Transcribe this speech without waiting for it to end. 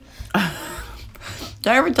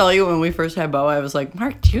Did I ever tell you when we first had Bo, I was like,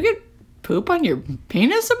 Mark, do you get poop on your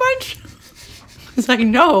penis a bunch? He's like,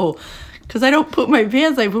 no, because I don't poop my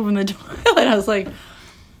pants, I poop in the toilet. I was like,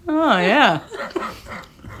 oh, yeah.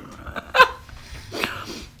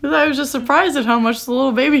 Because I was just surprised at how much the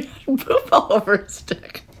little baby had poop all over his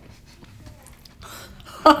dick.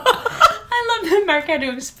 I love that Mark had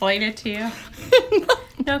to explain it to you.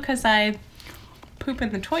 No, because I poop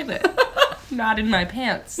in the toilet, not in my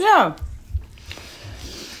pants. Yeah.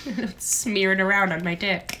 It's smeared around on my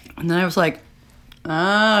dick. And then I was like,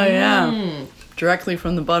 oh, yeah. Directly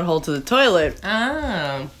from the butthole to the toilet.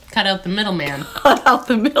 Oh, cut out the middleman. Cut out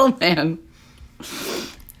the middleman.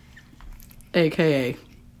 AKA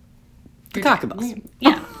the cockaboss.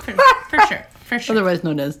 Yeah, for sure. For sure. Otherwise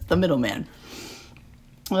known as the middleman.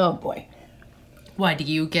 Oh, boy. Why, do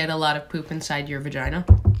you get a lot of poop inside your vagina?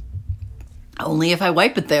 Only if I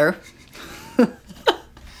wipe it there.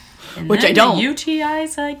 And Which then I don't. The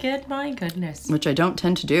UTIs I get, my goodness. Which I don't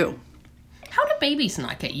tend to do. How do babies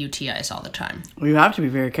not get UTIs all the time? You have to be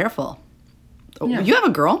very careful. Yeah. You have a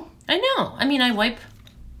girl. I know. I mean, I wipe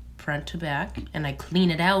front to back, and I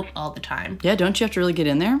clean it out all the time. Yeah, don't you have to really get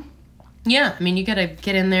in there? Yeah, I mean, you gotta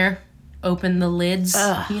get in there, open the lids,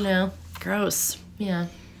 Ugh. you know. Gross. Yeah,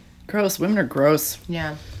 Gross. Women are gross.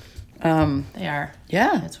 yeah, they are.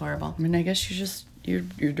 Yeah. It's horrible. I mean, I guess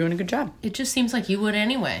you're doing a good job. It just seems like you would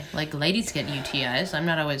anyway. Like, ladies get UTIs.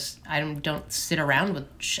 I don't sit around with,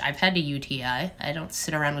 I've had a UTI. I don't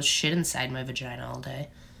sit around with shit inside my vagina all day.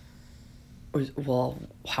 Well,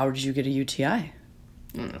 how did you get a UTI?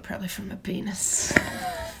 Probably from my penis.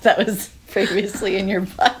 That was previously in your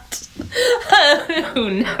butt. Oh,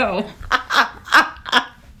 no.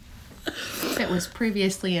 It was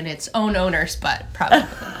previously in its own owner's butt, probably.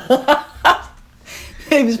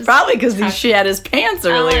 It was probably because he shat his pants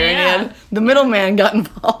earlier and the middleman got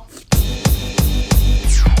involved.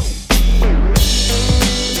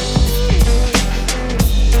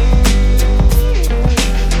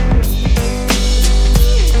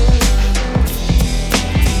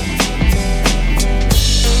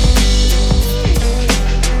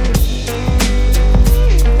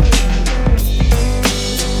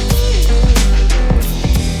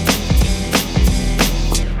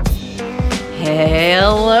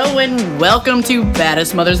 Hello and welcome to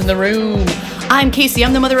Baddest Mothers in the Room. I'm Casey.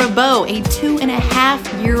 I'm the mother of Bo, a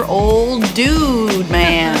 2.5-year-old dude,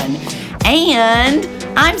 man. And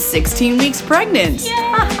I'm 16 weeks pregnant. Yay!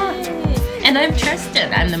 And I'm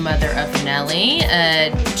Tristan. I'm the mother of Nellie,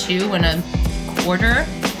 a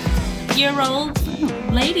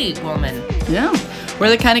 2.25-year-old lady woman. Yeah. We're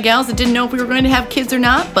the kind of gals that didn't know if we were going to have kids or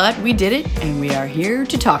not, but we did it, and we are here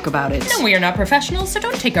to talk about it. No, we are not professionals, so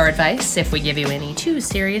don't take our advice if we give you any too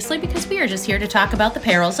seriously, because we are just here to talk about the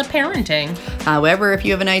perils of parenting. However, if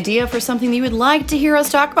you have an idea for something that you would like to hear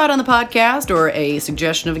us talk about on the podcast, or a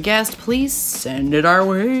suggestion of a guest, please send it our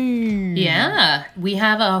way. Yeah, we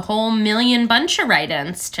have a whole million bunch of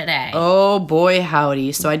write-ins today. Oh boy,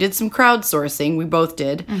 howdy. So I did some crowdsourcing. We both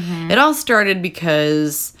did. It all started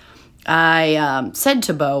because I said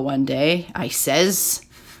to Bo one day, I says,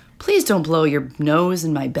 please don't blow your nose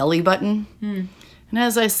in my belly button. And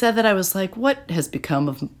as I said that, I was like, what has become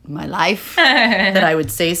of my life that I would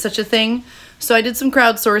say such a thing? So I did some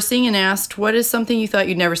crowdsourcing and asked, what is something you thought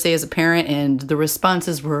you'd never say as a parent? And the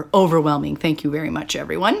responses were overwhelming. Thank you very much,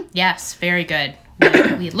 everyone. Yes, very good.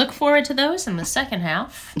 We look forward to those in the second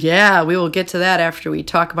half. Yeah, we will get to that after we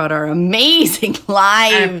talk about our amazing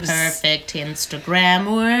lives. Our perfect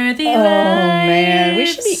Instagram-worthy Oh, lives. man. We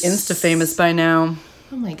should be Insta-famous by now.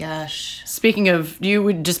 Oh, my gosh. Speaking of, you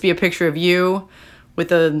would just be a picture of you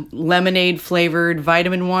with a lemonade-flavored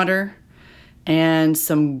vitamin water and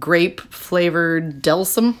some grape-flavored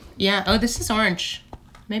Delsum. Yeah. Oh, this is orange.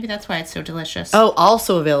 Maybe that's why it's so delicious. Oh,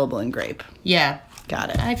 also available in grape. Yeah.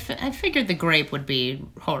 Got it. I figured the grape would be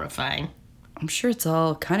horrifying. I'm sure it's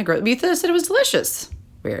all kind of gross. But you said it was delicious.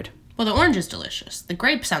 Weird. Well, the orange is delicious. The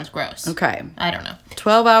grape sounds gross. Okay. I don't know.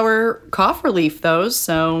 12-hour cough relief, though,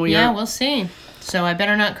 so Yeah, we'll see. So I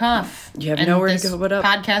better not cough. You have nowhere to go but up.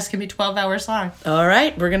 Podcast can be 12 hours long. All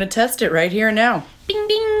right, we're going to test it right here and now. Ding,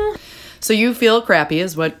 ding. So you feel crappy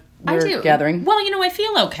is what I we're do. gathering. Well, I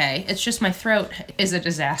feel okay. It's just my throat is a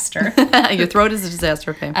disaster. Your throat is a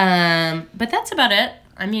disaster, okay. But that's about it.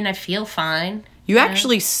 I mean, I feel fine. You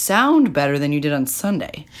actually sound better than you did on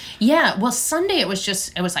Sunday. Yeah, well, Sunday it was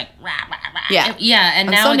like, rah, rah, rah. Yeah. Yeah, and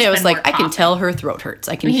On now Sunday it's I was been like, more I can coughing. tell her throat hurts.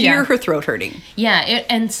 I can hear Yeah. her throat hurting. Yeah,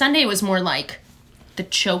 and Sunday it was more like the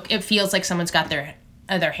choke. It feels like someone's got their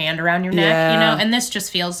hand around your neck, Yeah. And this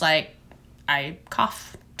just feels like I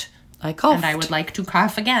coughed. I coughed. And I would like to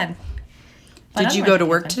cough again. But Did you otherwise go to I'm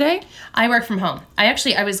work fine. today? I work from home.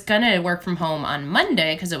 I was gonna work from home on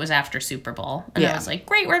Monday because it was after Super Bowl, and Yeah. I was like,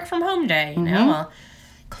 great work from home day. You know, I'll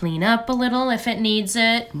clean up a little if it needs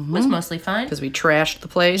it. Was mostly fine. Because we trashed the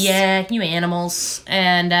place. Yeah, you animals.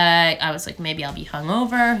 And I was like, maybe I'll be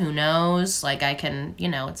hungover. Who knows? Like I can,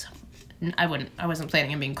 I wasn't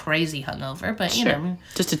planning on being crazy hungover, but you know,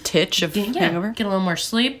 Just a titch of yeah, hangover. get a little more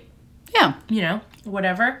sleep. Yeah.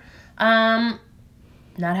 Whatever.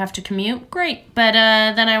 Not have to commute. Great. But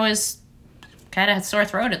then I was kind of had sore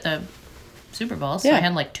throat at the Super Bowl, so Yeah. I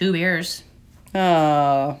had like 2 beers.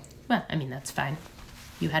 Oh. Well, I mean, that's fine.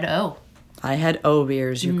 You had O. I had O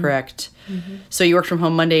beers. You're correct. So you worked from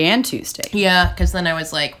home Monday and Tuesday. Yeah, because then I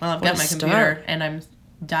was like, well, I've got a my start. computer and I'm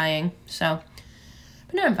dying, so.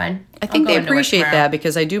 But no, I'm fine. I think they appreciate that. that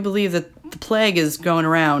because I do believe that the plague is going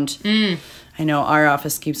around. I know our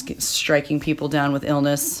office keeps striking people down with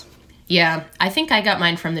illness. Yeah, I think I got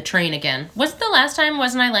mine from the train again. Was the last time,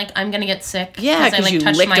 wasn't I like, I'm going to get sick? Yeah, I 'cause like you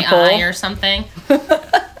touched licked my a pole. eye or something.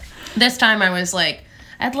 This time I was like,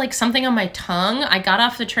 I had like something on my tongue. I got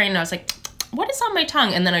off the train and I was like, what is on my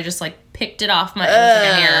tongue? And then I just like picked it off my, it was like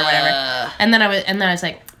a hair or whatever. And then I was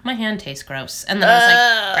like, my hand tastes gross. And then I was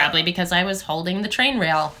like, probably because I was holding the train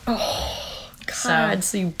rail. God,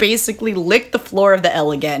 so you basically licked the floor of the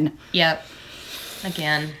L again. Yep.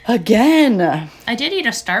 Again. Again. I did eat a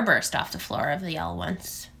Starburst off the floor of the L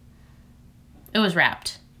once. It was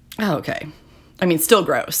wrapped. Oh, okay. I mean, still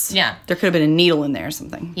gross. Yeah. There could have been a needle in there or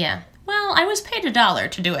something. Yeah. Well, I was paid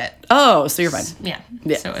 $1 to do it. Oh, so you're fine. Yeah.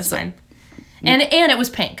 Yeah, So it was so- fine. And it was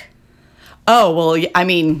pink. Oh, well, I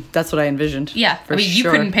mean, that's what I envisioned. Yeah. For I mean, you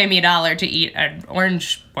sure. couldn't pay me $1 to eat an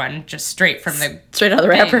orange one just straight from the Straight out of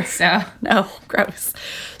the thing, wrapper. so No, gross.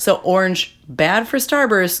 So orange, bad for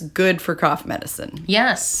Starburst, good for cough medicine.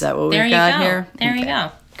 yes. Is that what there we've you got go. here? There you Okay.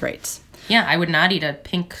 go. Great. Yeah, I would not eat a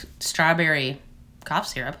pink strawberry cough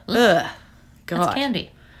syrup. Ugh, Ugh. God. that's candy.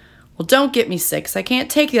 Well, don't get me sick, 'cause I can't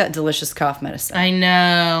take that delicious cough medicine. I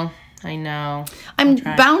know. I'm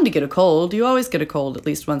bound to get a cold. You always get a cold at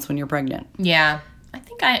least once when you're pregnant. Yeah. I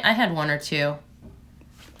think I had 1 or 2.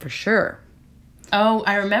 For sure. Oh,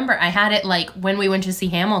 I remember. I had it like when we went to see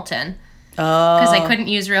Hamilton. Oh. Because I couldn't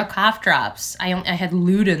use real cough drops. I had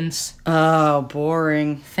Ludens. Oh,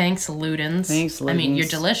 boring. Thanks, Ludens. Thanks, I mean, you're Ludens.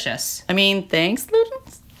 delicious. I mean, thanks,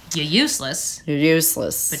 Ludens. You're useless, You're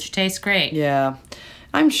useless. but you taste great. Yeah.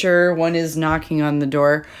 I'm sure one is knocking on the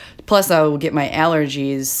door. Plus, I will get my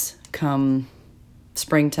allergies come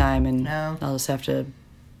springtime, and No. I'll just have to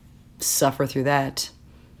suffer through that.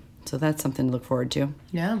 So that's something to look forward to.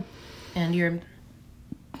 Yeah. And your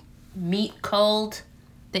meat cold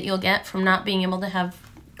that you'll get from not being able to have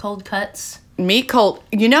cold cuts. Meat cold.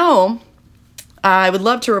 You know, I would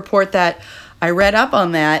love to report that I read up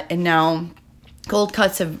on that, and now cold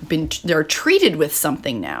cuts they're treated with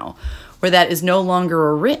something now where that is no longer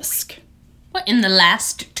a risk. What, in the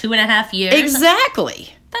last 2.5 years?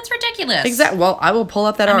 Exactly. That's ridiculous. Exactly. Well, I will pull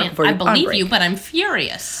up that I article mean, for you. I on believe break. you, but I'm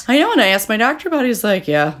furious. I know, and I asked my doctor about it. He's like,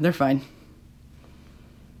 yeah, they're fine.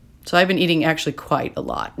 So I've been eating actually quite a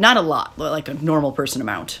lot. Not a lot, but like a normal person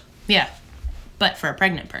amount, Yeah. But for a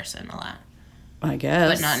pregnant person, a lot. I guess.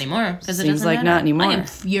 But not anymore. Because it Seems doesn't like matter. not anymore. I am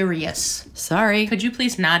furious. Sorry. Could you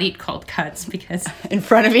please not eat cold cuts? Because, In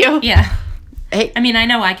front of you? yeah. Hey, I mean, I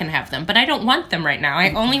know I can have them, but I don't want them right now.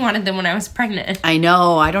 I only wanted them when I was pregnant. I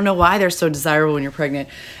know. I don't know why they're so desirable when you're pregnant.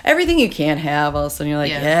 Everything you can't have, all of a sudden you're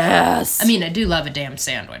like, Yeah. yes. I mean, I do love a damn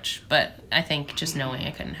sandwich, but I think just knowing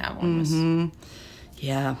I couldn't have one was...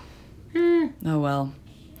 Yeah. Oh, well.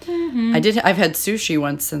 I've had sushi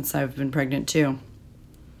once since I've been pregnant, too.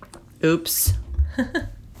 Oops.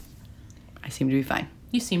 I seem to be fine.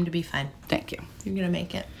 You seem to be fine. Thank you. You're gonna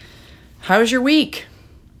make it. How was your week?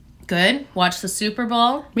 Good. Watched the Super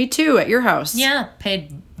Bowl. Me too, at your house. Yeah,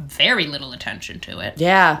 paid very little attention to it.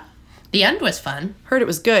 Yeah. The end was fun. Heard it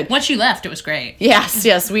was good. Once you left, it was great.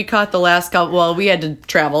 Yes. We caught the last couple. Well, we had to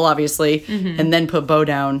travel, obviously, and then put Bo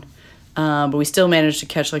down. But we still managed to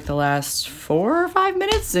catch like the last 4 or 5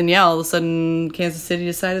 minutes. And yeah, all of a sudden, Kansas City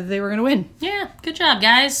decided they were going to win. Yeah, good job,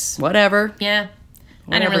 guys. Whatever. Yeah. I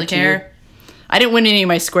Whatever didn't really to you. care. I didn't win any of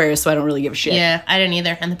my squares, so I don't really give a shit. Yeah, I didn't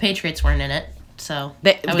either. And the Patriots weren't in it. So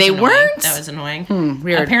They that was they annoying. weren't? That was annoying.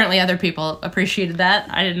 Weird. Apparently other people appreciated that.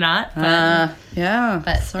 I did not. But, Yeah.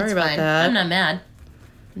 but Sorry it's about fine. that. I'm not mad.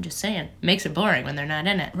 I'm just saying. Makes it boring when they're not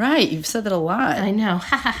in it. Right. You've said that a lot. I know.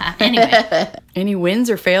 Ha ha ha. Anyway. Any wins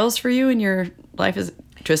or fails for you in your life as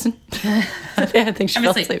Tristan? I think she I'm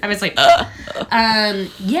fell asleep. asleep. I'm asleep.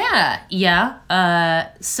 Yeah.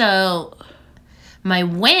 So my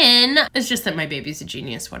win is just that my baby's a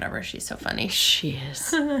genius. Whatever. She's so funny. She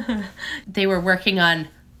is. They were working on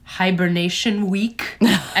hibernation week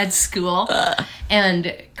at school.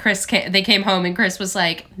 And they came home and Chris was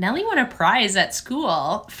like, Nellie won a prize at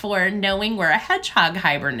school for knowing where a hedgehog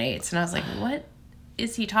hibernates. And I was like, what are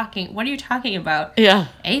you talking about? Yeah.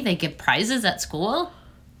 Hey, they give prizes at school?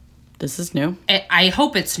 This is new. I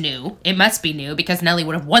hope it's new. It must be new because Nellie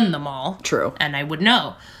would have won them all. True. And I would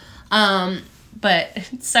know. And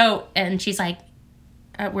she's like,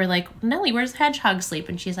 we're like, Nellie, where's the hedgehog sleep?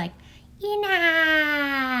 And she's like, in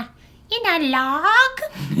a log?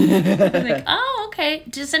 I'm like, oh, okay.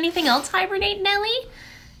 Does anything else hibernate, Nellie?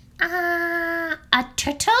 A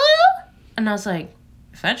turtle? And I was like,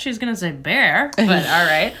 I thought she was going to say bear, but all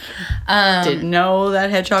right. Didn't know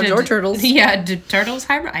that hedgehogs or turtles. Yeah, did turtles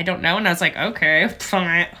hibernate? I don't know. And I was like, okay,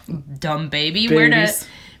 fine. Dumb baby. Babies.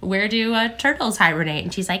 Where do turtles hibernate?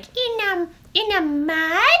 And she's like, in a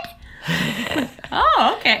mud?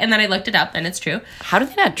 Oh, okay. And then I looked it up, and it's true. How do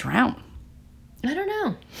they not drown? I don't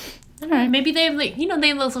know. All right. Maybe they have, they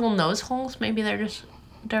have those little nose holes. Maybe their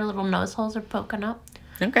little nose holes are poking up.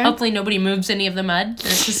 Okay. Hopefully nobody moves any of the mud. And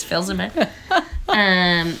it just fills them in.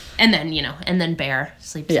 And then Bear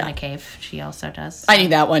sleeps in a cave. She also does. I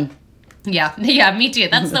need that one. Yeah, me too.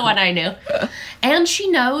 That's the one I knew. And she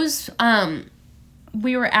knows,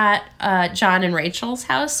 we were at John and Rachel's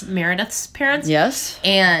house, Meredith's parents. Yes.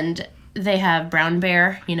 And they have Brown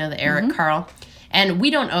Bear, the Eric Carl. And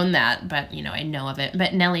we don't own that, but, I know of it.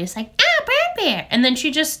 But Nellie is like, Brown Bear. And then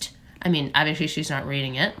she just, obviously she's not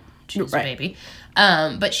reading it. She's a baby.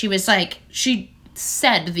 But she was like, she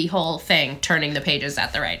said the whole thing, turning the pages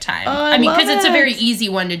at the right time. Because it's a very easy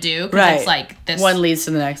one to do. Right. It's like this. One leads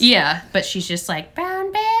to the next. Yeah. But she's just like,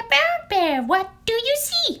 Brown Bear, what do you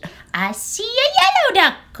see? I see a yellow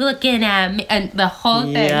duck looking at me. And the whole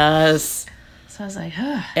thing. Yes. So I was like,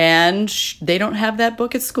 And they don't have that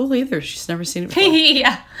book at school either. She's never seen it before.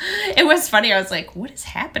 Yeah. It was funny. I was like, what is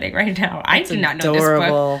happening right now? I did not know this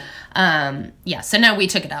book. So now we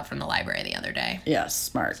took it out from the library the other day. Yes,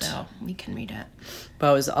 smart. So we can read it.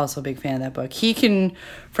 Bo is also a big fan of that book. He can,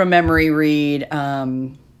 from memory, read, it's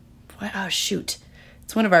one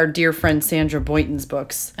of our dear friend Sandra Boynton's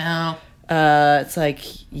books. Oh. It's like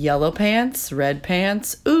yellow pants, red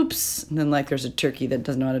pants, oops. And then there's a turkey that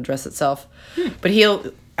doesn't know how to dress itself. But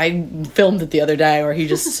I filmed it the other day where he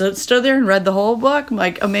just stood there and read the whole book. I'm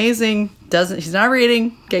like, amazing. He's not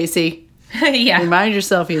reading, Casey. Yeah. Remind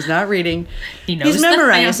yourself he's not reading. He's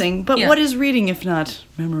memorizing. But what is reading if not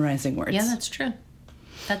memorizing words? Yeah, that's true.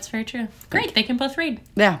 That's very true. Great, they can both read.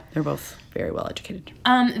 Yeah, they're both very well educated.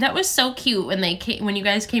 That was so cute when you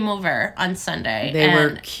guys came over on Sunday. They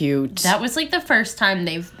were cute. That was the first time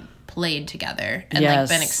they've played together and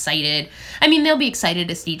been excited. They'll be excited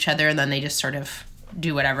to see each other and then they just sort of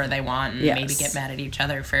do whatever they want and maybe get mad at each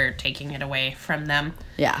other for taking it away from them.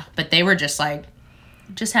 Yeah. But they were just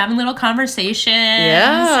having little conversations.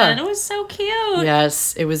 Yeah. And it was so cute.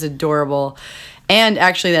 Yes, it was adorable. And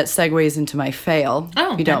actually that segues into my fail,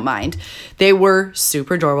 if you don't mind. They were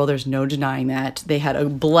super adorable. There's no denying that. They had a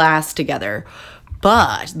blast together.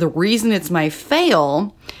 But the reason it's my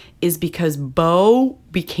fail is because Bo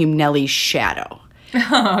became Nellie's shadow.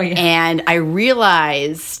 Oh, yeah. And I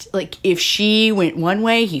realized, if she went one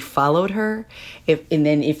way, he followed her. And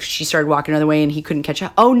then if she started walking another way and he couldn't catch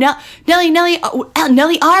up, Nellie, Nellie,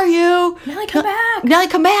 are you? Nellie, come back. Nellie,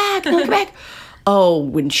 come back. Nellie, come back. Oh,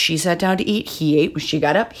 when she sat down to eat, he ate. When she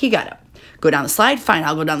got up, he got up. Go down the slide? Fine,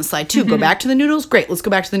 I'll go down the slide too. Go back to the noodles? Great, let's go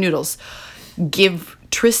back to the noodles. Give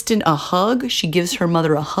Tristan a hug. She gives her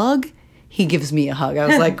mother a hug. He gives me a hug. I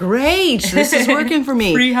was like, great, this is working for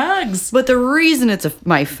me. Free hugs. But the reason it's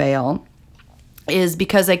my fail is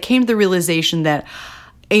because I came to the realization that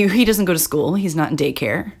he doesn't go to school. He's not in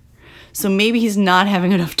daycare. So maybe he's not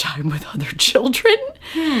having enough time with other children.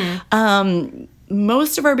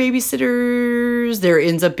 Most of our babysitters, there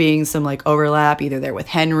ends up being some overlap. Either they're with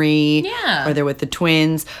Henry or they're with the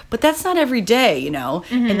twins. But that's not every day, And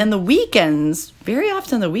then the weekends, very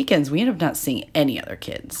often on the weekends, we end up not seeing any other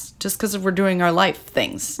kids. Just because we're doing our life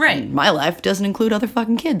things. Right. And my life doesn't include other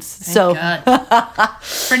fucking kids. Thank God.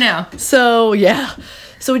 For now. So, yeah.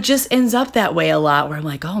 So it just ends up that way a lot where I'm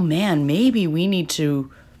like, oh man, maybe we need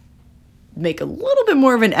to make a little bit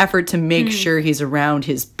more of an effort to make sure he's around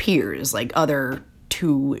his peers, other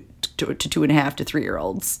 2 to 2.5 to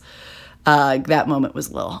 3-year-olds. That moment was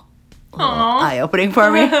a little eye-opening for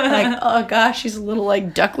me. Oh gosh, he's a little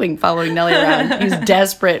duckling following Nellie around. He's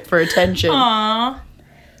desperate for attention. Aww.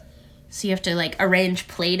 So you have to, like, arrange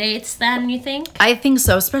play dates then, you think? I think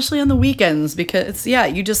so, especially on the weekends, because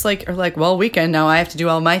you just like are like, well, weekend now I have to do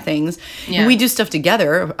all my things. Yeah. And we do stuff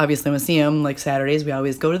together. Obviously, when we see him, like Saturdays, we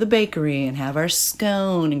always go to the bakery and have our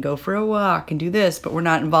scone and go for a walk and do this, but we're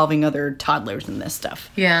not involving other toddlers in this stuff.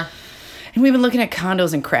 Yeah. And we've been looking at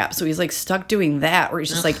condos and crap, so he's like stuck doing that, where he's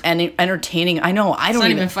just like entertaining. I know, It's not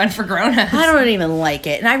even fun for grown-ups. I don't even like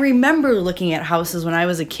it. And I remember looking at houses when I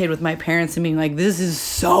was a kid with my parents and being like, this is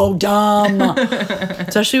so dumb.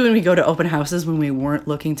 Especially when we go to open houses when we weren't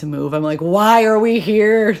looking to move. I'm like, why are we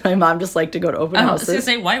here? My mom just liked to go to open houses. I was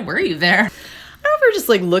going to say, why were you there? I don't know if we were just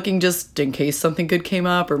like looking just in case something good came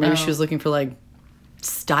up, or maybe she was looking for like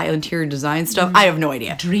style, interior design stuff. I have no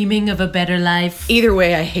idea. Dreaming of a better life. Either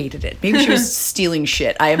way, I hated it. Maybe she was stealing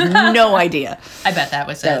shit. I have no idea. I bet that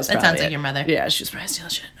was it. That sounds like your mother. Yeah, she was probably stealing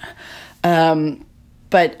shit.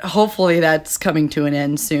 But hopefully that's coming to an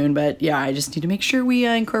end soon. But yeah, I just need to make sure we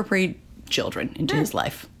incorporate children into his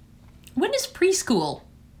life. When is preschool?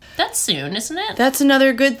 That's soon, isn't it? That's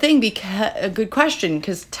another good thing, because a good question,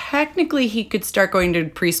 because technically he could start going to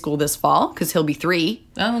preschool this fall because he'll be 3.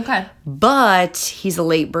 Oh, okay. But he's a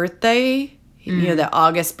late birthday, you know, the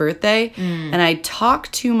August birthday. And I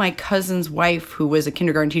talked to my cousin's wife, who was a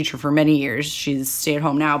kindergarten teacher for many years. She's stay at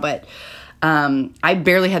home now, but I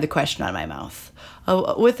barely had the question out of my mouth.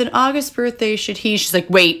 With an August birthday, should he? She's like,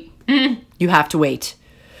 wait, you have to wait.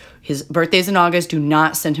 His birthday's in August. Do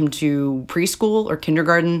not send him to preschool or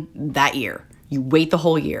kindergarten that year. You wait the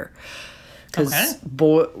whole year. Because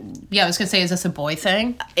Yeah, I was going to say, is this a boy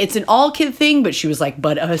thing? it's an all-kid thing, but she was like,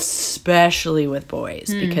 but especially with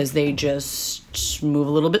boys, because they just move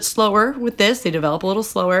a little bit slower with this. They develop a little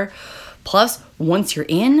slower. Plus, once you're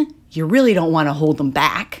in, you really don't want to hold them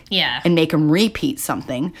back. Yeah. And make them repeat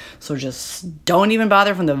something. So just don't even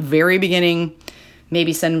bother from the very beginning.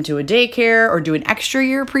 Maybe send them to a daycare or do an extra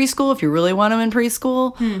year preschool if you really want them in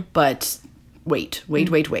preschool. But wait.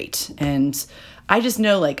 And I just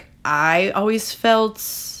know, like, I always felt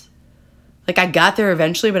like I got there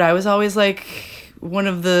eventually, but I was always like one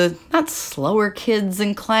of the not slower kids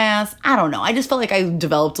in class. I don't know. I just felt like I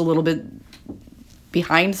developed a little bit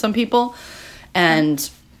behind some people, and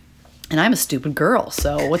I'm a stupid girl.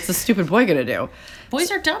 So what's the stupid boy gonna do?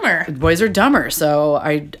 Boys are dumber. Boys are dumber, so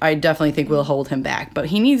I definitely think we'll hold him back. But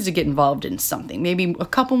he needs to get involved in something. Maybe a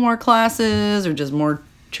couple more classes or just more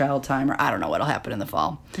child time, or I don't know what'll happen in the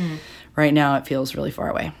fall. Right now it feels really far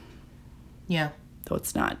away. Yeah. Though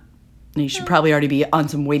it's not. And he should probably already be on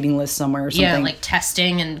some waiting list somewhere or something. Yeah, like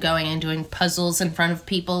testing and going and doing puzzles in front of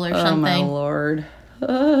people or oh something. my Lord.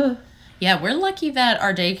 Yeah, we're lucky that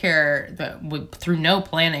our daycare, through no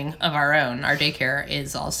planning of our own, our daycare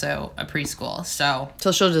is also a preschool. So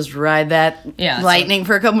she'll just ride that lightning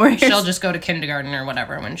for a couple more years. She'll just go to kindergarten or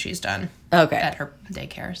whatever when she's done. Okay. At her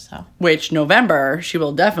daycare, so. Which November she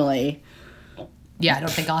will definitely. Yeah, I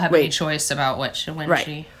don't think I'll have any choice about when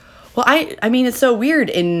she. Well, I mean, it's so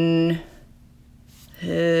weird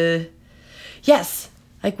yes,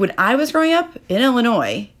 like when I was growing up in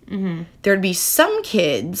Illinois, there'd be some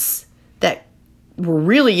kids that were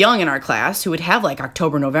really young in our class who would have like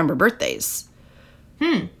October, November birthdays.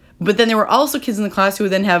 But then there were also kids in the class who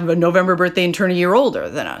would then have a November birthday and turn a year older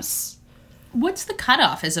than us. What's the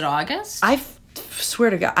cutoff? Is it August? I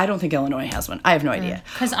swear to God, I don't think Illinois has one. I have no idea.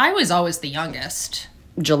 Because I was always the youngest.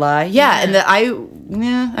 July, and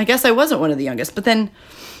I guess I wasn't one of the youngest. But then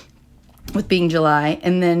with being July,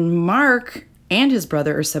 and then Mark and his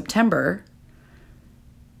brother are September,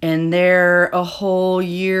 and they're a whole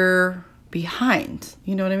year behind.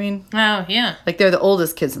 You know what I mean? Oh, yeah. Like, they're the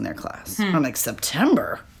oldest kids in their class. I'm like,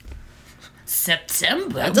 September?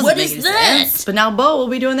 September? What is that? Sense. But now Bo will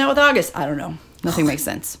be doing that with August. I don't know. Nothing makes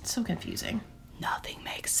sense. It's so confusing. Nothing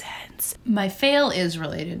makes sense. My fail is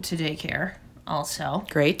related to daycare also.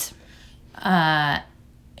 Great. And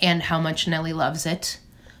how much Nellie loves it.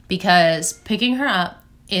 Because picking her up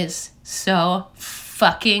is so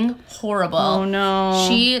fucking horrible. Oh, no.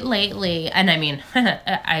 She lately, and I mean,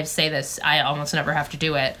 I say this, I almost never have to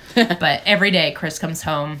do it, but every day Chris comes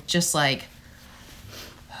home just like,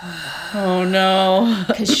 oh, no.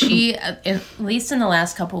 Because she, at least in the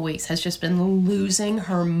last couple of weeks, has just been losing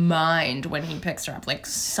her mind when he picks her up. Like,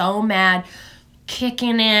 so mad,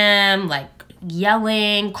 kicking him, like,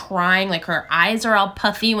 yelling, crying. Like, her eyes are all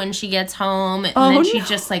puffy when she gets home. And then she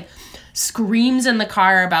just, like, screams in the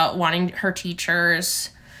car about wanting her teachers.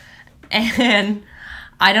 And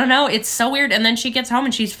I don't know. It's so weird. And then she gets home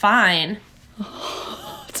and she's fine.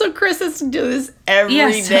 So Chris has to do this every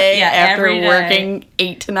day after every day. Working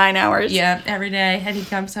 8 to 9 hours? Yeah, every day. And he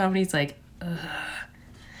comes home and he's like, ugh.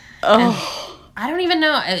 Oh. And I don't even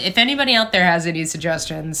know. If anybody out there has any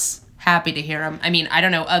suggestions, happy to hear them. I mean, I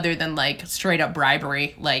don't know, other than like straight up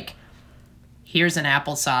bribery, like here's an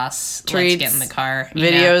applesauce, Treats, let's get in the car.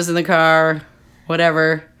 Videos in the car,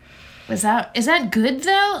 whatever. Is that good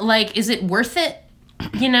though? Like, is it worth it?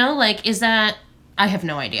 You know, like, is that... I have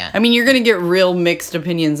no idea. I mean, you're going to get real mixed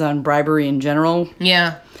opinions on bribery in general.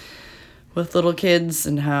 Yeah. With little kids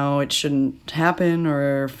and how it shouldn't happen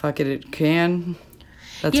or fuck it can.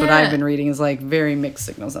 That's what I've been reading, is like very mixed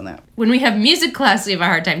signals on that. When we have music class, we have a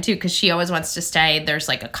hard time too, because she always wants to stay. There's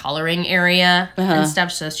like a coloring area and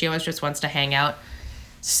stuff, so she always just wants to hang out.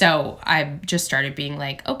 So I just started being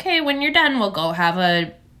like, okay, when you're done, we'll go have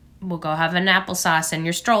an applesauce in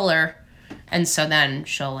your stroller. And so then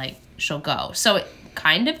she'll go. So it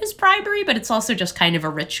kind of is bribery, but it's also just kind of a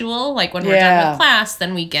ritual. Like when we're done with class,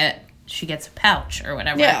 then she gets a pouch or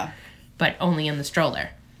whatever. Yeah. But only in the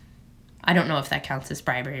stroller. I don't know if that counts as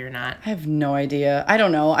bribery or not. I have no idea. I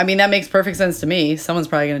don't know. I mean, that makes perfect sense to me. Someone's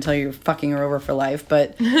probably going to tell you you're fucking her over for life,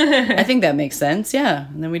 but I think that makes sense. Yeah.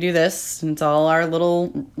 And then we do this, and it's all our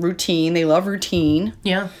little routine. They love routine.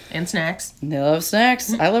 Yeah. And snacks. They love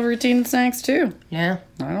snacks. I love routine and snacks too. Yeah.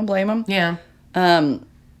 I don't blame them. Yeah.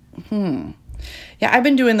 Yeah, I've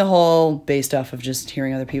been doing the whole based off of just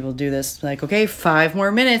hearing other people do this. Like, okay, 5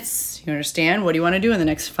 more minutes. You understand? What do you want to do in the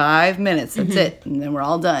next 5 minutes? That's it. And then we're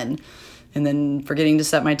all done. And then forgetting to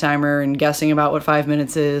set my timer and guessing about what 5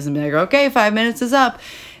 minutes is and be like, okay, 5 minutes is up.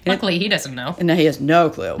 And luckily, he doesn't know. And now he has no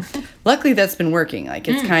clue. Luckily, that's been working. Like,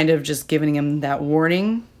 it's kind of just giving him that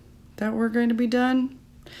warning that we're going to be done.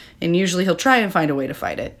 And usually he'll try and find a way to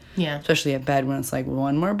fight it. Yeah. Especially at bed when it's like,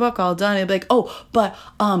 one more book, all done. He'll be like, quesadilla.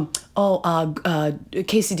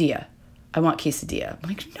 I want quesadilla. I'm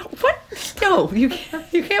like, no, what? No, you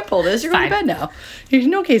can't pull this. You're going to bed now. There's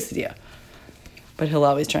no quesadilla. But he'll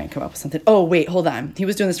always try and come up with something. Oh, wait, hold on. He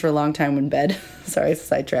was doing this for a long time in bed. Sorry, it's a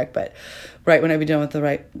sidetrack, but right when I'd be done with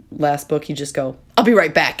the last book, he'd just go, I'll be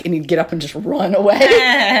right back. And he'd get up and just run away.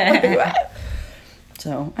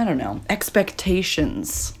 So, I don't know.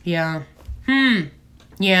 Expectations. Yeah.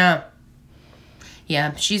 Yeah.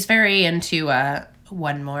 Yeah, she's very into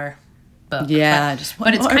one more book. Yeah,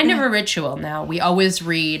 but it's kind of a ritual now. We always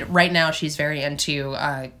read. Right now, she's very into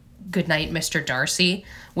Goodnight, Mr. Darcy,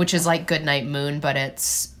 which is like Goodnight Moon, but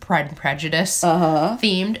it's Pride and Prejudice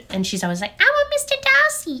themed. And she's always like, I want Mr.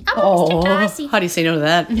 Darcy. I want Mr. Darcy. How do you say no to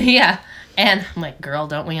that? Yeah. And I'm like, girl,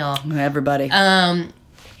 don't we all? Everybody.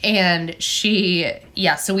 And she,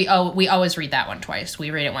 so we always read that one twice. We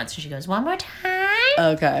read it once, and she goes, one more time?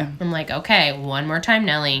 Okay. I'm like, okay, one more time,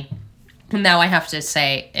 Nellie. And now I have to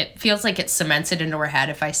say, it feels like it's cemented into her head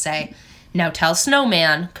if I say, now tell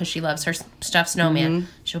Snowman, because she loves her stuffed snowman.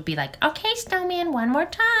 She'll be like, okay, Snowman, one more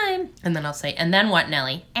time. And then I'll say, and then what,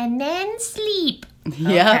 Nellie? And then sleep.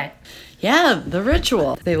 Yeah. Okay. Yeah, the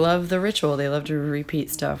ritual. They love the ritual. They love to repeat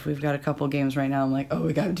stuff. We've got a couple games right now. I'm like, oh,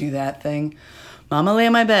 we got to do that thing. Mama, lay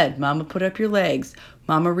on my bed. Mama, put up your legs.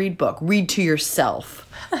 Mama, read book. Read to yourself.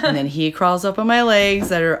 And then he crawls up on my legs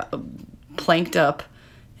that are planked up,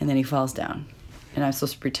 and then he falls down. And I'm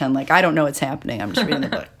supposed to pretend like I don't know what's happening. I'm just reading the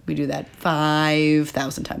book. We do that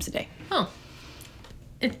 5,000 times a day. Oh.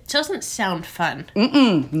 It doesn't sound fun.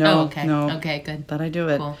 No. Oh, okay. No. Okay, good. But I do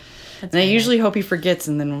it. Cool. And I usually hope he forgets,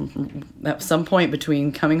 and then at some point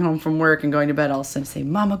between coming home from work and going to bed, I'll say,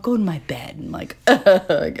 Mama, go to my bed. And I'm like,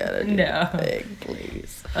 I gotta do that thing,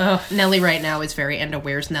 please. Oh, Nellie right now is very into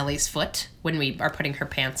Where's Nellie's Foot when we are putting her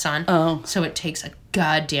pants on. Oh. So it takes a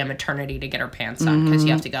goddamn eternity to get her pants on, because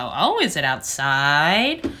you have to go, is it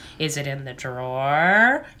outside? Is it in the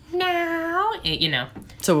drawer? Now?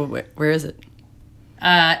 So where is it?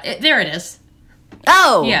 There it is.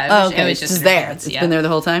 Oh! Yeah, it was just there. It's been there the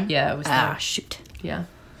whole time? Yeah, it was there. Ah, shoot. Yeah.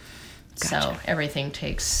 Gotcha. So everything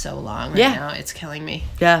takes so long right now. It's killing me.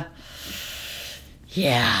 Yeah.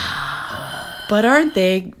 Yeah. But aren't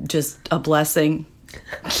they just a blessing?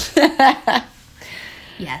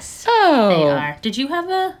 Yes. Oh. They are. Did you have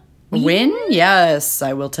a win? Yes.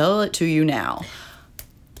 I will tell it to you now.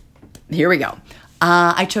 Here we go.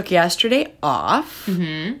 I took yesterday off.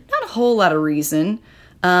 Not a whole lot of reason.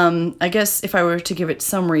 I guess if I were to give it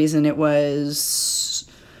some reason, it was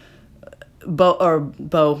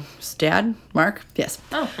Bo's dad, Mark. Yes.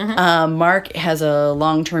 Oh. Mark has a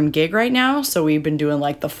long-term gig right now, so we've been doing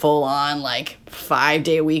like the full-on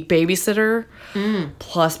 5-day-a-week babysitter.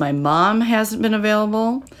 Plus, my mom hasn't been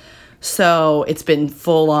available, so it's been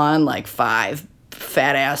full-on 5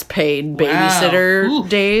 fat-ass paid babysitter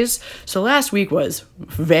days. So last week was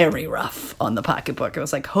very rough on the pocketbook. It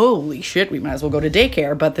was like, holy shit, we might as well go to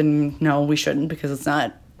daycare. But then, no, we shouldn't, because it's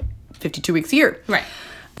not 52 weeks a year. Right.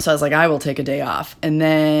 So I was like, I will take a day off. And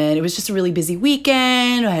then it was just a really busy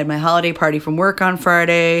weekend. I had my holiday party from work on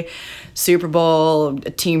Friday, Super Bowl, a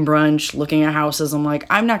team brunch, looking at houses. I'm like,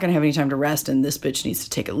 I'm not going to have any time to rest, and this bitch needs to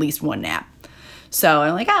take at least one nap. So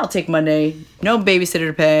I'm like, I'll take Monday, no babysitter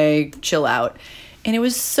to pay, chill out. And it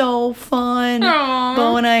was so fun. Aww.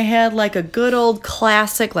 Bo and I had like a good old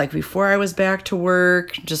classic, like before I was back to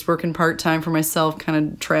work, just working part-time for myself,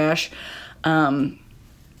 kind of trash.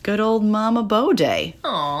 Good old Mama Bo day.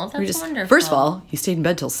 Oh, that's wonderful. First of all, he stayed in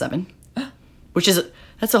bed till 7, which is,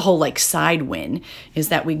 that's a whole like side win, is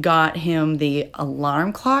that we got him the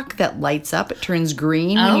alarm clock that lights up. It turns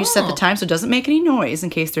green when you set the time, so it doesn't make any noise in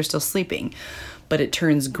case they're still sleeping. But it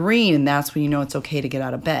turns green, and that's when you know it's okay to get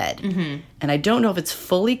out of bed. Mm-hmm. And I don't know if it's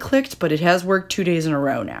fully clicked, but it has worked 2 days in a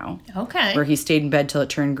row now. Okay. Where he stayed in bed till it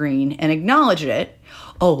turned green and acknowledged it.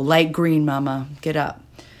 Oh, light green, Mama, get up.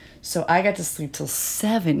 So I got to sleep till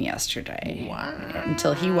 7 yesterday. Wow.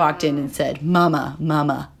 Until he walked in and said,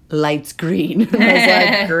 Mama, light's green. And I was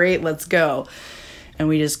like, great, let's go. And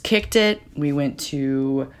we just kicked it. We went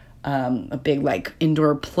to a big like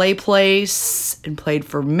indoor play place and played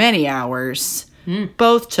for many hours.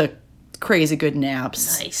 Both took crazy good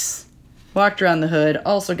naps. Nice. Walked around the hood.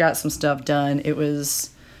 Also got some stuff done. It was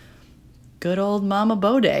good old Mama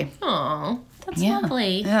Bo day. Oh, that's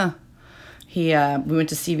lovely. Yeah. We went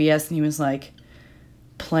to CVS and he was like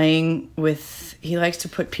playing with, he likes to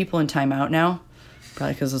put people in timeout now.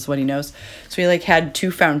 Probably because that's what he knows. So he like had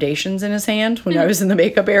 2 foundations in his hand when I was in the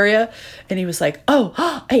makeup area. And he was like,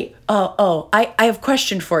 I have a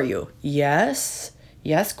question for you. Yes,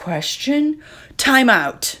 question.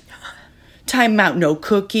 Timeout. No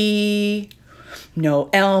cookie, no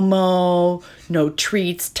Elmo, no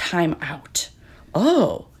treats, timeout.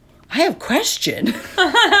 Oh, I have a question.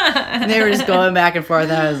 And they were just going back and forth.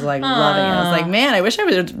 I was like loving it. I was like, man, I wish I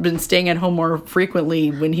would have been staying at home more frequently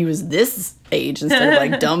when he was this age instead of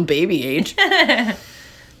like dumb baby age.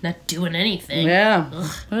 Not doing anything. Yeah.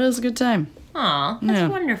 But it was a good time. Aw,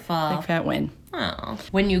 that's wonderful. Big fat win. Oh.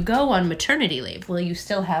 When you go on maternity leave, will you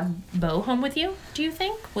still have Bo home with you, do you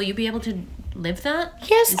think? Will you be able to live that?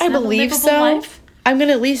 Yes, I believe so. Life? I'm going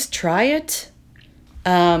to at least try it.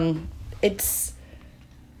 I've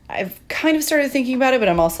kind of started thinking about it, but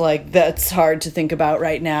I'm also like, that's hard to think about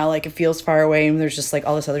right now. Like, it feels far away, and there's just like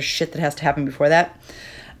all this other shit that has to happen before that.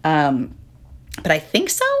 But I think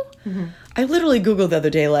so. Mm-hmm. I literally Googled the other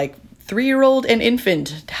day, like, 3-year-old and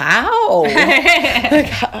infant. How? Like,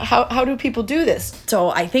 how do people do this? So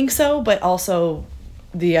I think so, but also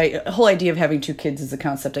the whole idea of having 2 kids is a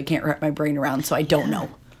concept I can't wrap my brain around, so I don't know.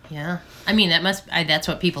 Yeah. I mean, that's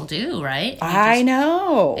what people do, right? I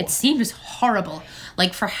know. It seems horrible.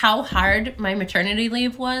 Like, for how hard my maternity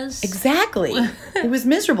leave was. Exactly. It was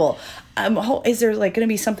miserable. Is there, like, going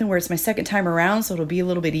to be something where it's my second time around, so it'll be a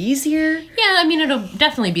little bit easier? Yeah, I mean, it'll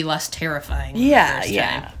definitely be less terrifying.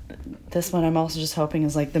 Yeah. This one I'm also just hoping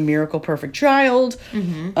is, like, the miracle perfect child.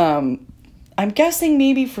 Mm-hmm. I'm guessing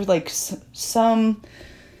maybe for, like, some...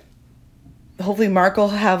 Hopefully Mark will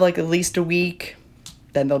have, like, at least a week.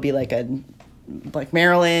 Then there'll be, like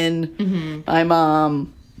Marilyn, my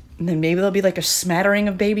mom... And then maybe there'll be like a smattering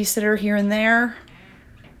of babysitter here and there.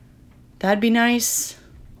 That'd be nice.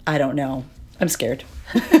 I don't know. I'm scared.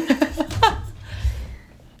 It'll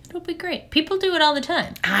be great. People do it all the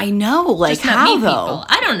time. I know. Like, just not how me, though? People.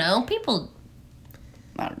 I don't know. People.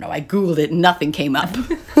 I don't know. I Googled it and nothing came up.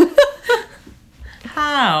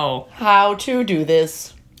 How? How to do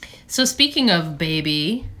this. So speaking of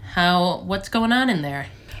baby, what's going on in there?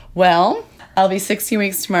 Well, I'll be 16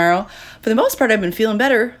 weeks tomorrow. For the most part, I've been feeling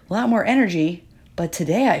better, a lot more energy. But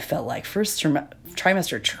today I felt like first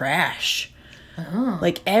trimester trash. Oh.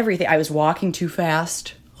 Like everything. I was walking too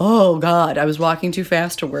fast. Oh, God. I was walking too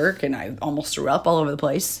fast to work, and I almost threw up all over the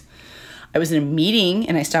place. I was in a meeting,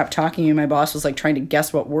 and I stopped talking, and my boss was, like, trying to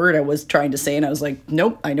guess what word I was trying to say. And I was like,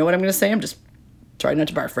 nope, I know what I'm going to say. I'm just trying not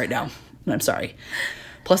to barf right now. And I'm sorry.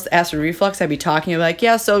 Plus the acid reflux, I'd be talking, I'd be like,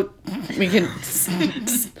 yeah, so we can...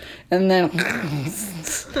 and then...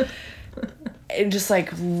 and just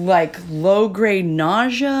like low-grade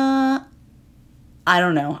nausea. I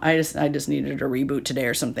don't know. I just needed a reboot today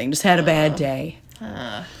or something. Just had a bad day.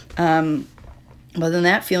 Other than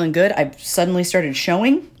that, feeling good. I've suddenly started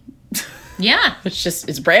showing. Yeah.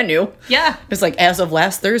 It's brand new. Yeah. It's like as of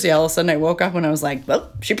last Thursday, all of a sudden I woke up and I was like,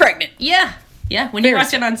 well, she's pregnant. Yeah. Yeah. When you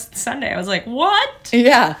walked in on Sunday, I was like, what?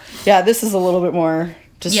 Yeah. Yeah, this is a little bit more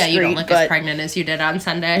discreet. Yeah, you don't look as pregnant as you did on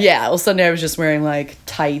Sunday. Yeah, well, Sunday I was just wearing like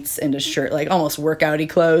tights and a shirt, like almost workouty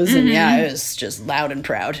clothes. And yeah, it was just loud and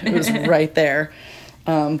proud. It was right there.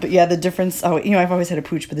 But yeah, the difference, I've always had a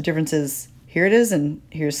pooch, but the difference is here it is, and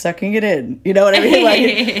here's sucking it in. You know what I mean?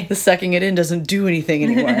 Like, the sucking it in doesn't do anything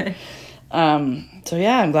anymore. So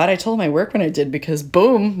yeah, I'm glad I told my work when I did, because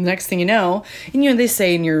boom, next thing you know, and they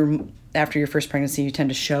say after your first pregnancy, you tend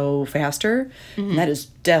to show faster. And that is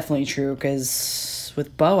definitely true, because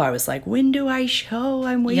with Beau, I was like, when do I show?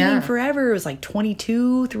 I'm waiting forever. It was like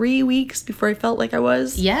 3 weeks before I felt like I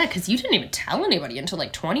was. Yeah, because you didn't even tell anybody until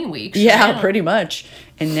like 20 weeks. Yeah, pretty much.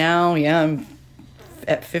 And now, I'm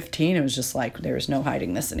at 15. It was just like, there's no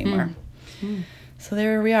hiding this anymore. So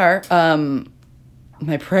there we are.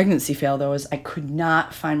 My pregnancy fail, though, is I could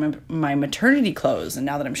not find my maternity clothes. And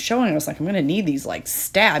now that I'm showing, I was like, I'm going to need these, like,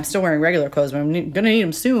 I'm still wearing regular clothes, but I'm going to need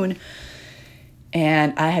them soon.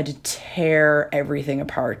 And I had to tear everything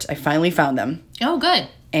apart. I finally found them. Oh, good.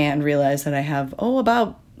 And realized that I have,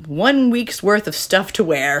 about 1 week's worth of stuff to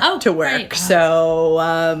wear to work. Great.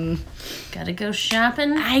 So, gotta go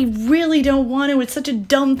shopping. I really don't want to. It's such a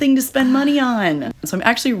dumb thing to spend money on. So I'm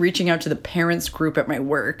actually reaching out to the parents group at my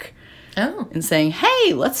work. Oh. And saying,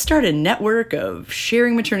 hey, let's start a network of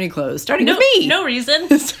sharing maternity clothes, starting with me. No reason.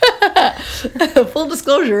 Full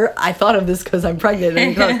disclosure, I thought of this because I'm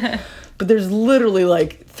pregnant. But there's literally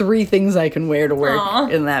like 3 things I can wear to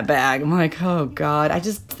work in that bag. I'm like, oh, God.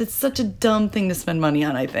 It's such a dumb thing to spend money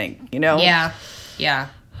on, I think, Yeah.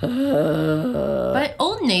 But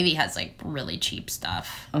Old Navy has like really cheap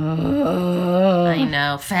stuff. I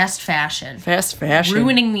know. Fast fashion.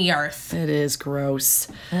 Ruining the earth. It is gross.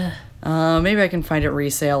 Maybe I can find it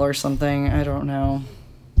resale or something. I don't know.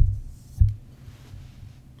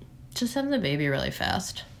 Just have the baby really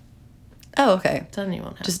fast. Oh, okay. Then you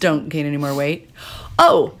won't have. Just don't gain any more weight.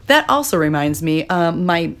 Oh, that also reminds me.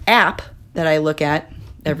 My app that I look at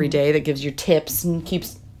every day that gives you tips and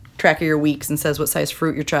keeps track of your weeks and says what size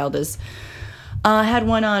fruit your child is, had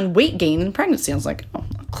one on weight gain and pregnancy. I was like, I'll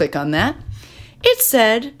click on that. It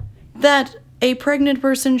said that a pregnant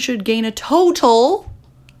person should gain a total,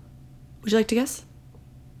 would you like to guess?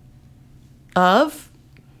 Of?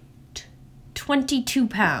 22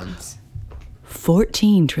 pounds.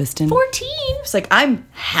 14, Tristan. 14? It's like, I'm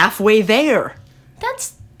halfway there.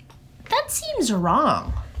 That seems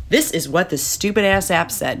wrong. This is what the stupid ass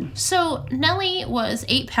app said. So Nellie was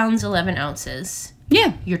 8 pounds 11 ounces.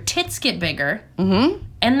 Yeah. Your tits get bigger. Mm-hmm.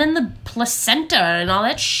 And then the placenta and all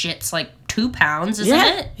that shit's like 2 pounds, isn't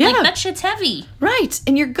it? Yeah. Like, that shit's heavy. Right.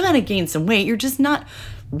 And you're gonna gain some weight. You're just not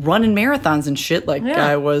running marathons and shit like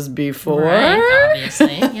I was before. Right,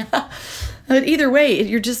 obviously. Yeah. But either way,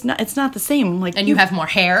 you're just not, it's not the same. Like, And you have more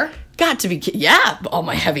hair. Got to be, all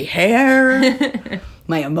my heavy hair,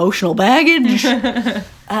 my emotional baggage.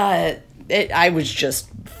 I was just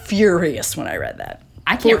furious when I read that.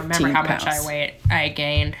 I can't remember 14 how much pounds. I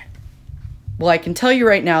gained. Well, I can tell you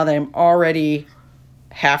right now that I'm already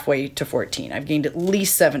halfway to 14. I've gained at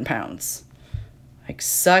least 7 pounds. Like,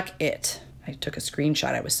 suck it. I took a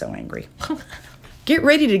screenshot. I was so angry. Get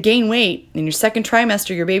ready to gain weight. In your second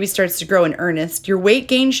trimester, your baby starts to grow in earnest. Your weight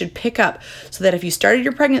gain should pick up so that if you started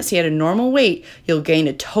your pregnancy at a normal weight, you'll gain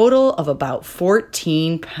a total of about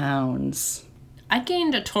 14 pounds. I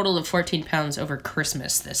gained a total of 14 pounds over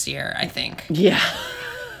Christmas this year, I think. Yeah.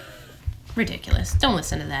 Ridiculous. Don't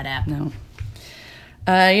listen to that app. No.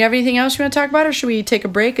 You have anything else you want to talk about, or should we take a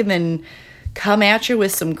break and then come at you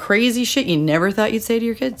with some crazy shit you never thought you'd say to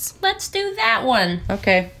your kids? Let's do that one.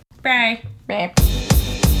 Okay. Bye. Bye.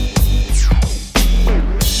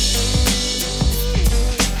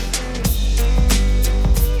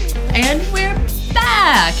 And we're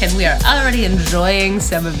back, and we are already enjoying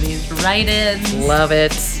some of these write-ins. Love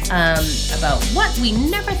it. About what we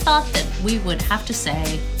never thought that we would have to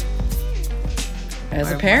say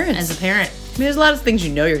As a parent. As a parent. I mean, there's a lot of things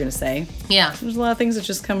you know you're going to say. Yeah. There's a lot of things that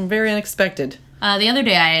just come very unexpected. The other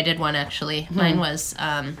day I did one, actually. Mine was,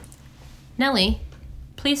 Nellie,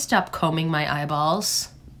 please stop combing my eyeballs.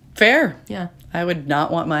 Fair. Yeah. I would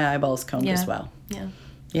not want my eyeballs combed as well. Yeah.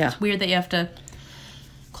 Yeah. Weird that you have to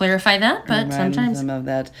clarify that, but Remind sometimes. them of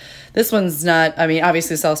that. This one's not, I mean,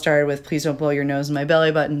 obviously this all started with please don't blow your nose in my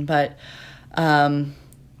belly button, but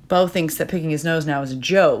Beau thinks that picking his nose now is a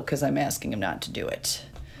joke because I'm asking him not to do it.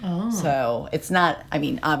 Oh. So it's not, I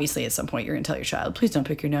mean, obviously at some point you're going to tell your child, please don't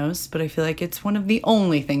pick your nose, but I feel like it's one of the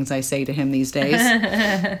only things I say to him these days.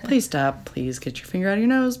 Please stop. Please get your finger out of your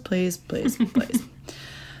nose. Please, please, please.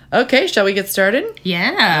 Okay, shall we get started?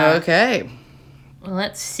 Yeah. Okay. Well,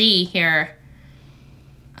 let's see here.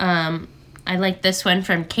 I like this one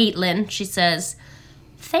from Caitlin. She says,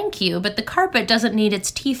 "Thank you, but the carpet doesn't need its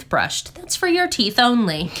teeth brushed. That's for your teeth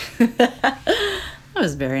only." That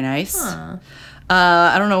was very nice.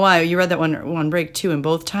 I don't know why. You read that one break, too, and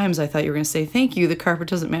both times I thought you were going to say, thank you, the carpet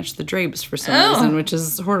doesn't match the drapes for some reason, which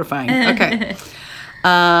is horrifying. Okay.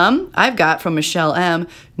 I've got from Michelle M.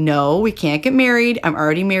 No, we can't get married. I'm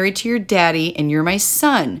already married to your daddy, and you're my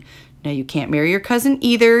son. No, you can't marry your cousin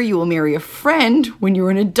either. You will marry a friend when you're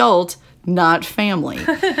an adult, not family.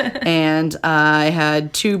 And I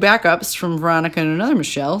had 2 backups from Veronica and another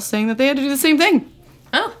Michelle saying that they had to do the same thing.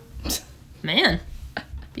 Oh, man.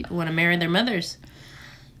 People want to marry their mothers.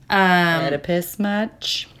 Oedipus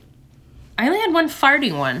much? I only had one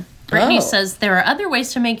farting one. Brittany says, there are other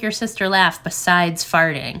ways to make your sister laugh besides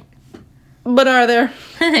farting. But are there?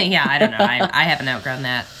 Yeah, I don't know. I haven't outgrown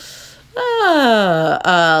that.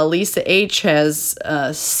 Lisa H. has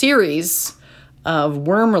a series of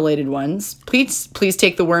worm-related ones. Please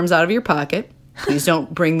take the worms out of your pocket. Please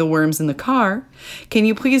don't bring the worms in the car. Can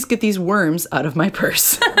you please get these worms out of my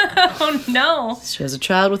purse? Oh, no. She has a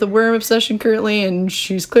child with a worm obsession currently, and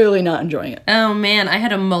she's clearly not enjoying it. Oh, man. I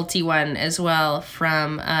had a multi one as well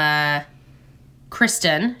from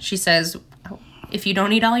Kristen. She says, if you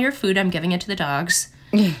don't eat all your food, I'm giving it to the dogs.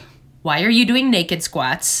 Why are you doing naked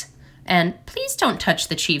squats? And please don't touch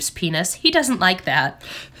the chief's penis. He doesn't like that.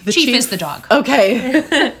 The chief is the dog.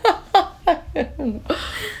 Okay.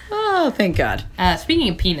 Oh, thank God. Speaking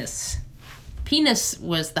of penis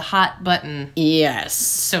was the hot button, yes,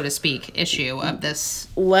 so to speak, issue of this.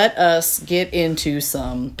 Let us get into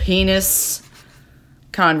some penis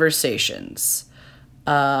conversations.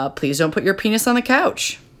 Please don't put your penis on the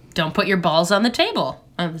couch. Don't put your balls on the table.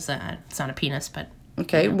 Oh, it's not a penis, but...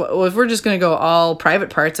 Okay, well, if we're just going to go all private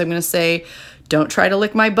parts, I'm going to say, don't try to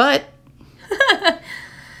lick my butt.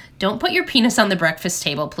 Don't put your penis on the breakfast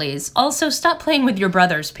table, please. Also, stop playing with your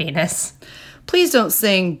brother's penis. Please don't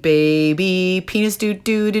sing, baby, penis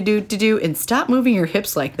do, and stop moving your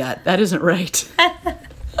hips like that. That isn't right.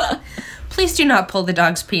 Please do not pull the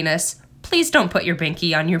dog's penis. Please don't put your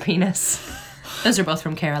binky on your penis. Those are both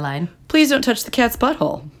from Caroline. Please don't touch the cat's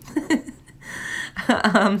butthole.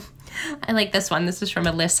 I like this one. This is from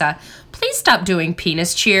Alyssa. Please stop doing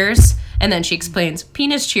penis cheers. And then she explains,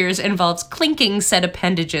 penis cheers involves clinking said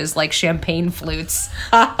appendages like champagne flutes.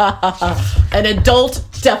 An adult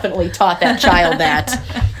definitely taught that child that.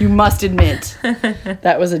 You must admit.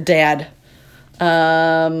 That was a dad.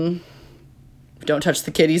 Don't touch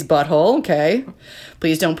the kitty's butthole. Okay.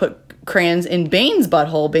 Please don't put crayons in Bane's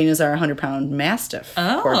butthole. Bane is our 100-pound mastiff.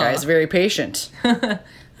 Oh. Poor guy is very patient.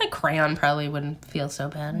 A crayon probably wouldn't feel so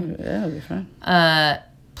bad. Yeah, it'll be fine.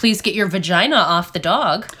 Please get your vagina off the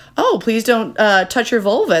dog. Oh, please don't touch your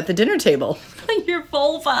vulva at the dinner table. Your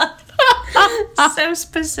vulva. So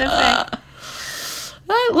specific.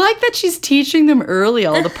 I like that she's teaching them early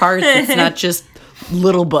all the parts. It's not just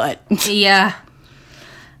little butt. Yeah.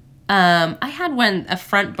 I had a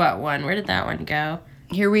front butt one. Where did that one go?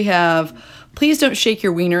 Here we have, please don't shake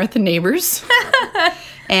your wiener at the neighbors.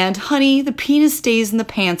 And, honey, the penis stays in the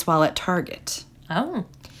pants while at Target. Oh.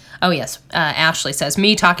 Oh, yes. Ashley says,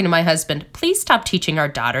 me talking to my husband, please stop teaching our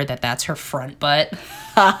daughter that that's her front butt.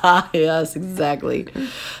 Yes, exactly.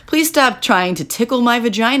 Please stop trying to tickle my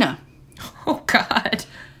vagina. Oh, God.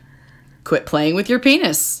 Quit playing with your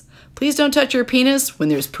penis. Please don't touch your penis when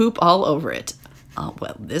there's poop all over it. Oh,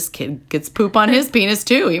 well, this kid gets poop on his penis,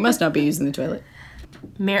 too. He must not be using the toilet.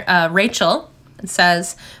 Rachel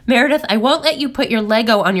says, Meredith, I won't let you put your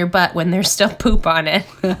Lego on your butt when there's still poop on it.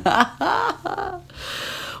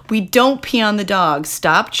 We don't pee on the dog.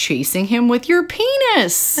 Stop chasing him with your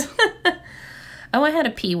penis. Oh, I had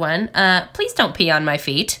a pee one. Please don't pee on my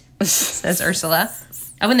feet, says Ursula.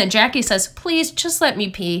 Oh, and then Jackie says, please just let me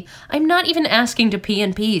pee. I'm not even asking to pee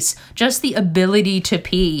in peace, just the ability to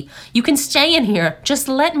pee. You can stay in here. Just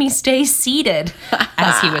let me stay seated,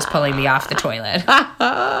 as he was pulling me off the toilet.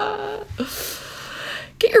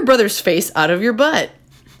 Get your brother's face out of your butt.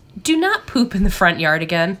 Do not poop in the front yard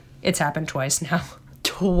again. It's happened twice now.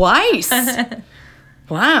 Twice?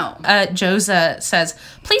 Wow. Josa says,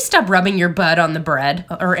 please stop rubbing your butt on the bread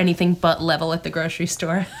or anything butt level at the grocery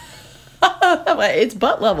store. It's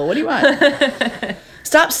butt level. What do you want?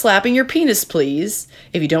 Stop slapping your penis, please.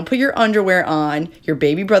 If you don't put your underwear on, your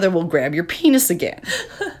baby brother will grab your penis again.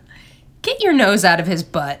 Get your nose out of his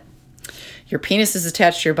butt. Your penis is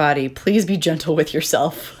attached to your body. Please be gentle with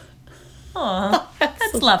yourself. Aw,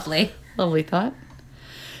 that's lovely. Lovely thought.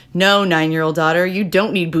 No, 9-year-old daughter, you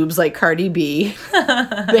don't need boobs like Cardi B.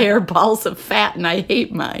 They are balls of fat, and I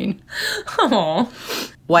hate mine. Oh.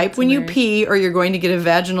 Wipe when you pee, or you're going to get a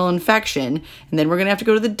vaginal infection, and then we're going to have to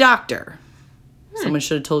go to the doctor. Someone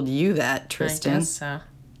should have told you that, Tristan. I guess so.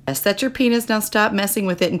 Yes, that's your penis. Now stop messing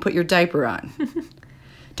with it and put your diaper on.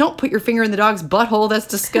 Don't put your finger in the dog's butthole. That's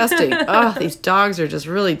disgusting. Oh, these dogs are just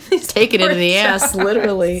really taking it in the ass,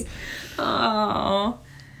 literally. Oh.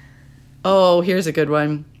 Oh, here's a good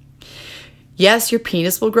one. Yes, your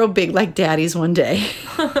penis will grow big like daddy's one day.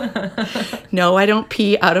 No, I don't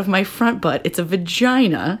pee out of my front butt. It's a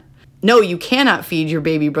vagina. No, you cannot feed your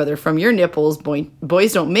baby brother from your nipples.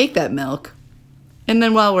 Boys don't make that milk. And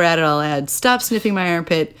then while we're at it, I'll add, stop sniffing my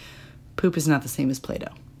armpit. Poop is not the same as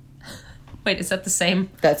Play-Doh. Wait, is that the same?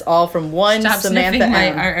 That's all from one Stop Samantha sniffing my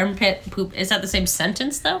M. armpit poop. Is that the same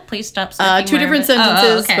sentence, though? Please stop sniffing Two my different armpit.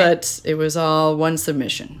 sentences, okay. but it was all one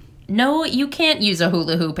submission. No, you can't use a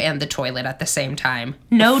hula hoop and the toilet at the same time.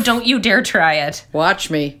 No, don't you dare try it. Watch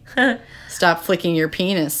me. Stop flicking your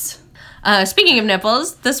penis. Speaking of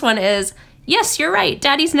nipples, this one is, yes, you're right.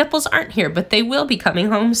 Daddy's nipples aren't here, but they will be coming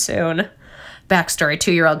home soon. Backstory,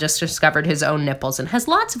 2-year-old just discovered his own nipples and has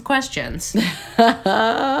lots of questions.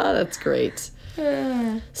 That's great.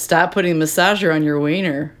 Stop putting the massager on your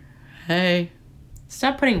wiener. Hey.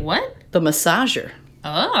 Stop putting what? The massager.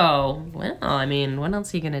 Oh, well, I mean, what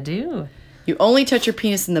else are you going to do? You only touch your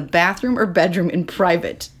penis in the bathroom or bedroom in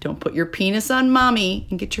private. Don't put your penis on mommy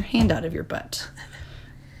and get your hand out of your butt.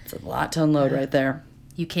 It's a lot to unload right there.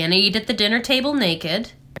 You can't eat at the dinner table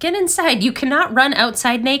naked. Get inside. You cannot run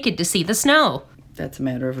outside naked to see the snow. That's a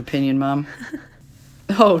matter of opinion, Mom.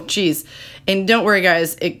 Oh, geez. And don't worry,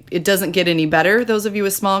 guys. It doesn't get any better, those of you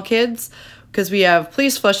with small kids, because we have,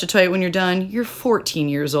 please flush the toilet when you're done. You're 14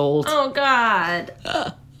 years old. Oh, God.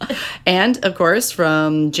 And, of course,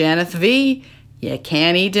 from Janeth V, you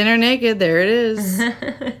can't eat dinner naked. There it is.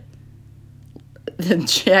 Then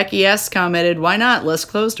Jackie S commented, why not? Less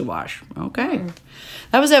clothes to wash. Okay.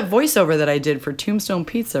 That was that voiceover that I did for Tombstone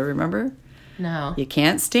Pizza, remember? No. You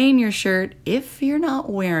can't stain your shirt if you're not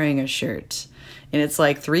wearing a shirt. And it's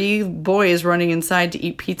like 3 boys running inside to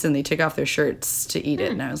eat pizza and they take off their shirts to eat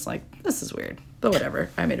it. And I was like, this is weird. But whatever.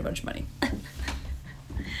 I made a bunch of money.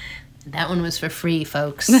 That one was for free,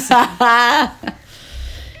 folks. You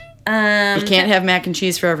can't have mac and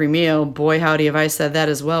cheese for every meal. Boy, howdy, have I said that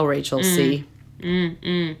as well, Rachel C.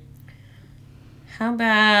 How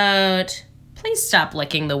about, please stop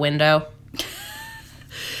licking the window.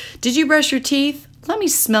 Did you brush your teeth? Let me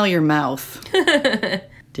smell your mouth.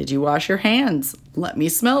 Did you wash your hands? Let me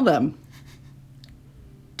smell them.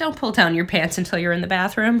 Don't pull down your pants until you're in the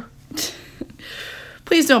bathroom.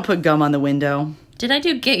 Please don't put gum on the window. Did I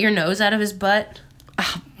do get your nose out of his butt?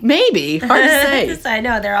 Maybe. Hard to say. I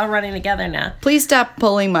know, they're all running together now. Please stop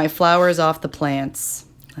pulling my flowers off the plants.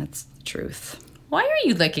 That's the truth. Why are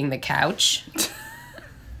you licking the couch?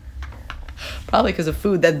 Probably because of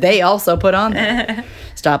food that they also put on there.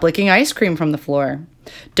 Stop licking ice cream from the floor.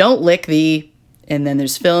 Don't lick the... And then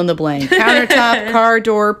there's fill in the blank. Countertop, car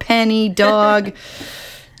door, Penny, dog,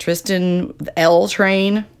 Tristan, L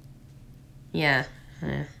train. Yeah.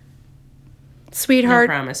 Sweetheart,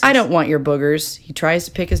 No promises. I don't want your boogers. He tries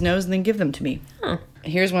to pick his nose and then give them to me. Huh.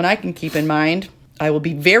 Here's one I can keep in mind. I will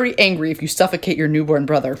be very angry if you suffocate your newborn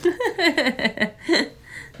brother.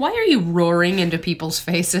 Why are you roaring into people's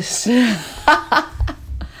faces?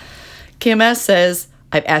 Kim S. says,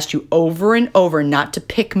 I've asked you over and over not to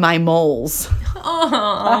pick my moles.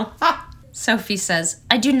 Oh. Sophie says,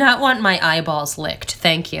 I do not want my eyeballs licked.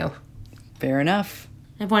 Thank you. Fair enough.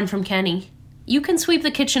 I have one from Kenny. You can sweep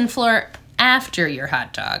the kitchen floor after your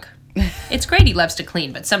hot dog. It's great he loves to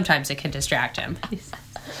clean, but sometimes it can distract him.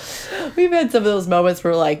 We've had some of those moments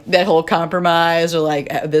where, like, that whole compromise or, like,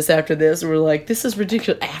 this after this, we're like, this is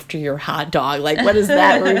ridiculous. After your hot dog. Like, what is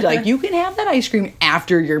that? Where you're like, you can have that ice cream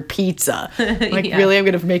after your pizza. Like, Yeah. Really? I'm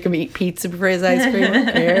going to make him eat pizza before his ice cream? Who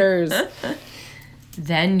cares?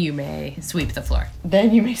 Then you may sweep the floor.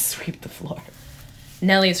 Then you may sweep the floor.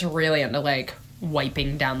 Nellie's really into, like,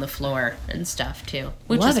 wiping down the floor and stuff, too.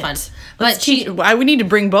 Which Love is fun. it. But We need to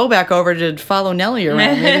bring Bo back over to follow Nellie around.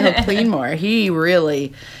 Maybe he'll clean more. He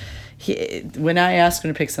really... when I ask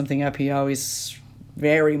him to pick something up, he always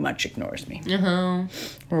very much ignores me. Uh-huh.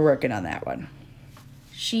 We're working on that one.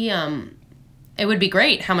 She, it would be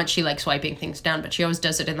great how much she likes wiping things down, but she always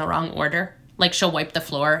does it in the wrong order. Like, she'll wipe the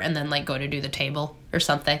floor and then, like, go to do the table or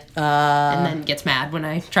something. And then gets mad when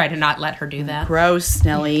I try to not let her do that. Gross,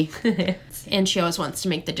 Nellie. And she always wants to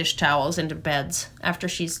make the dish towels into beds after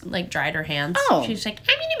she's, like, dried her hands. Oh. She's like,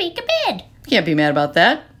 I'm gonna make a bed. Can't be mad about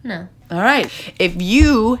that. No. All right. If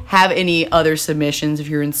you have any other submissions, if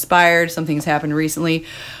you're inspired, something's happened recently,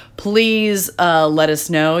 please let us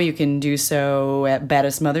know. You can do so at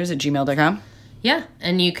baddestmothers@gmail.com. Yeah,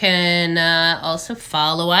 and you can also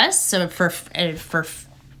follow us for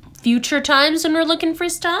future times when we're looking for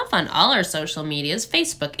stuff on all our social medias,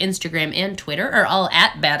 Facebook, Instagram, and Twitter are all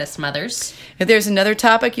at Baddest Mothers. If there's another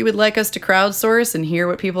topic you would like us to crowdsource and hear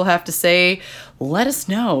what people have to say, let us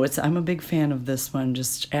know. I'm a big fan of this one,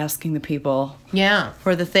 just asking the people Yeah.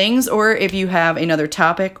 for the things. Or if you have another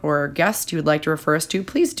topic or guest you would like to refer us to,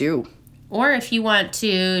 please do. Or if you want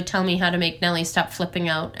to tell me how to make Nellie stop flipping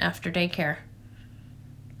out after daycare,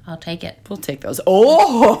 I'll take it. We'll take those.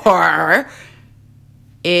 Or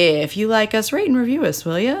if you like us, rate and review us,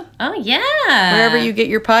 will you? Oh, yeah. Wherever you get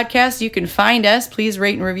your podcasts, you can find us. Please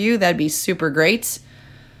rate and review. That'd be super great.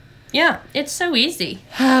 Yeah, it's so easy.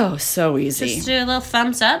 Oh, so easy. Just do a little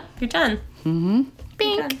thumbs up. You're done. Mm-hmm.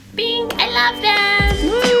 Bing. Bing. I love them.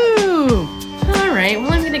 Woo! All right.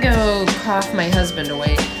 Well, I'm going to go cough my husband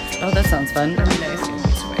awake. Oh, that sounds fun. I'm going to assume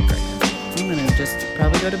he's awake right I'm going to just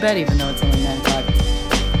probably go to bed even though it's only 9 o'clock.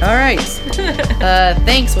 All right.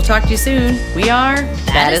 Thanks. We'll talk to you soon. We are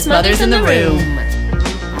Baddest Mothers in the Room.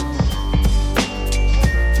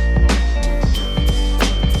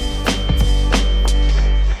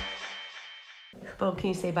 Bo, can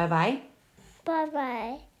you say bye-bye?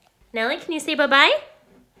 Bye-bye. Nellie, can you say bye-bye?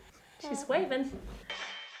 She's waving.